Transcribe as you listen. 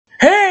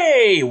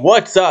Hey,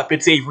 what's up?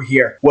 It's Avery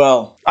here.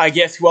 Well, I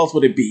guess who else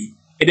would it be?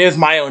 It is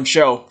my own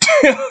show.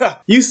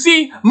 You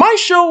see, my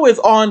show is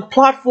on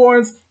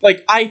platforms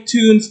like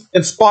iTunes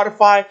and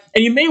Spotify,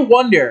 and you may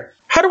wonder,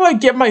 how do I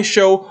get my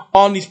show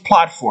on these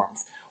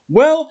platforms?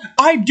 Well,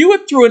 I do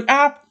it through an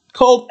app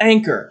called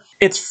Anchor.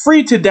 It's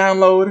free to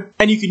download,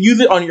 and you can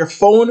use it on your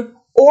phone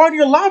or on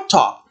your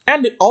laptop.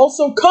 And it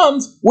also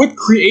comes with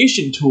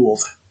creation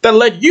tools that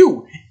let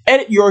you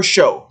edit your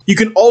show. You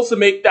can also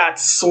make that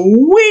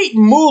sweet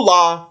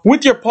moolah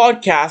with your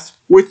podcast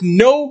with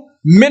no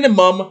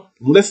minimum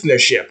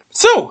listenership.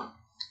 So,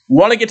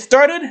 want to get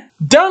started?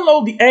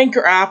 Download the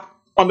Anchor app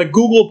on the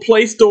Google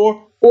Play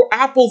Store or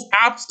Apple's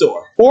App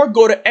Store, or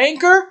go to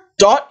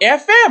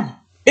anchor.fm.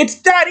 It's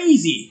that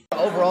easy.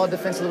 Overall,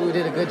 defensively, we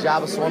did a good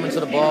job of swarming to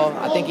the ball.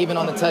 I think even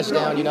on the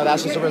touchdown,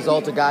 that's just a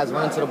result of guys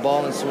running to the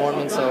ball and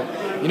swarming. So,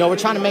 we're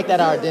trying to make that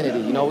our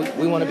identity.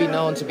 We want to be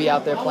known to be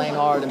out there playing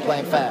hard and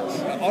playing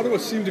fast. Ottawa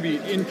seem to be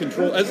in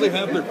control, as they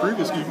have their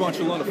previous. You've watched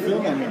a lot of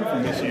film on them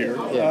from this year.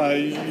 Yeah.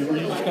 Were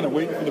you just kind of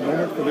waiting for the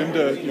moment for them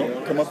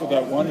to come up with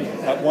that one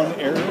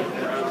error?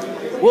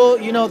 Well,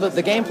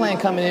 the game plan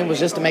coming in was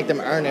just to make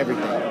them earn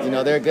everything.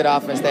 They're a good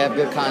offense. They have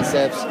good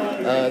concepts.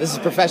 This is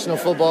professional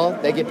football.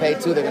 They get paid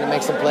too. They're going to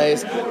make some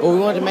plays. But we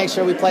wanted to make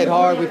sure we played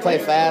hard, we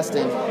played fast,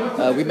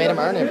 and we made them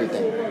earn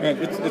everything. Man,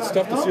 it's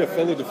tough to see a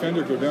fellow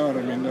defender go down.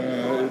 I mean,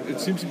 it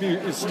seems to be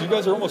you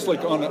guys are almost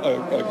like on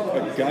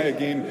a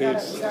guy-a-game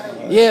pace.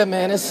 Yeah,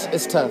 man,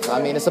 it's tough.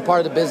 I mean, it's a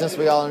part of the business.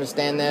 We all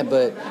understand that.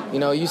 But,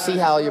 you see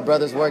how your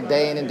brothers work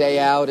day in and day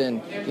out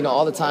and,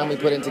 all the time we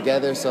put in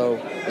together. So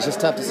it's just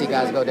tough to see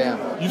guys go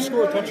down. You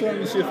score a touchdown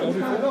in the CFL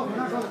before?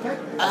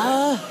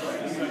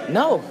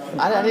 No.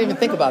 I didn't even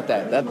think about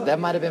that. That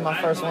might have been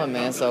my first one,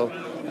 man. So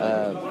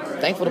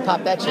thankful to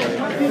pop that cherry.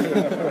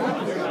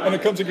 And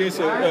it comes against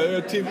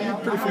a team you're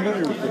pretty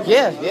familiar with.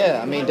 Yeah.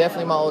 I mean,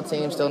 definitely my old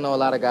team. Still know a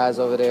lot of guys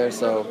over there.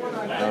 So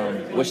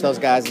wish those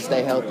guys to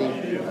stay healthy.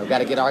 We've got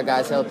to get our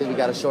guys healthy. We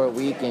got a short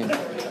week, and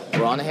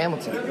we're on to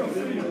Hamilton.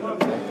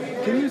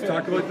 Can you just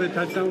talk about the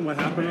touchdown? What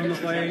happened on the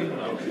play?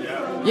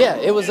 Yeah,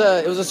 it was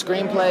a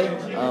screen play.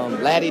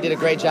 Laddie did a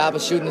great job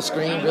of shooting the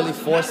screen, really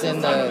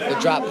forcing the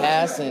drop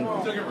pass, and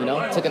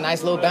took a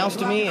nice little bounce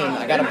to me, and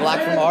I got a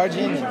block from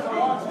Arjun,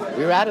 and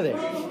we were out of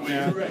there.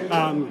 Yeah,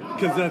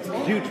 because that's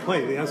a huge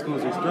play. The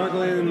Eskimos are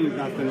struggling,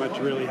 nothing much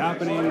really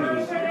happening, and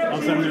all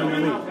of a sudden they're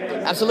in the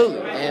lead.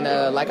 Absolutely,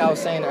 and like I was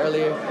saying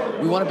earlier,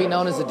 we want to be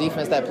known as a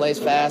defense that plays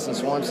fast and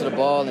swarms to the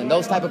ball, and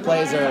those type of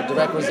plays are a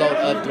direct result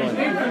of doing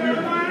that. All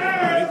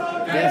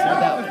right. Yes, no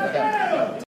doubt.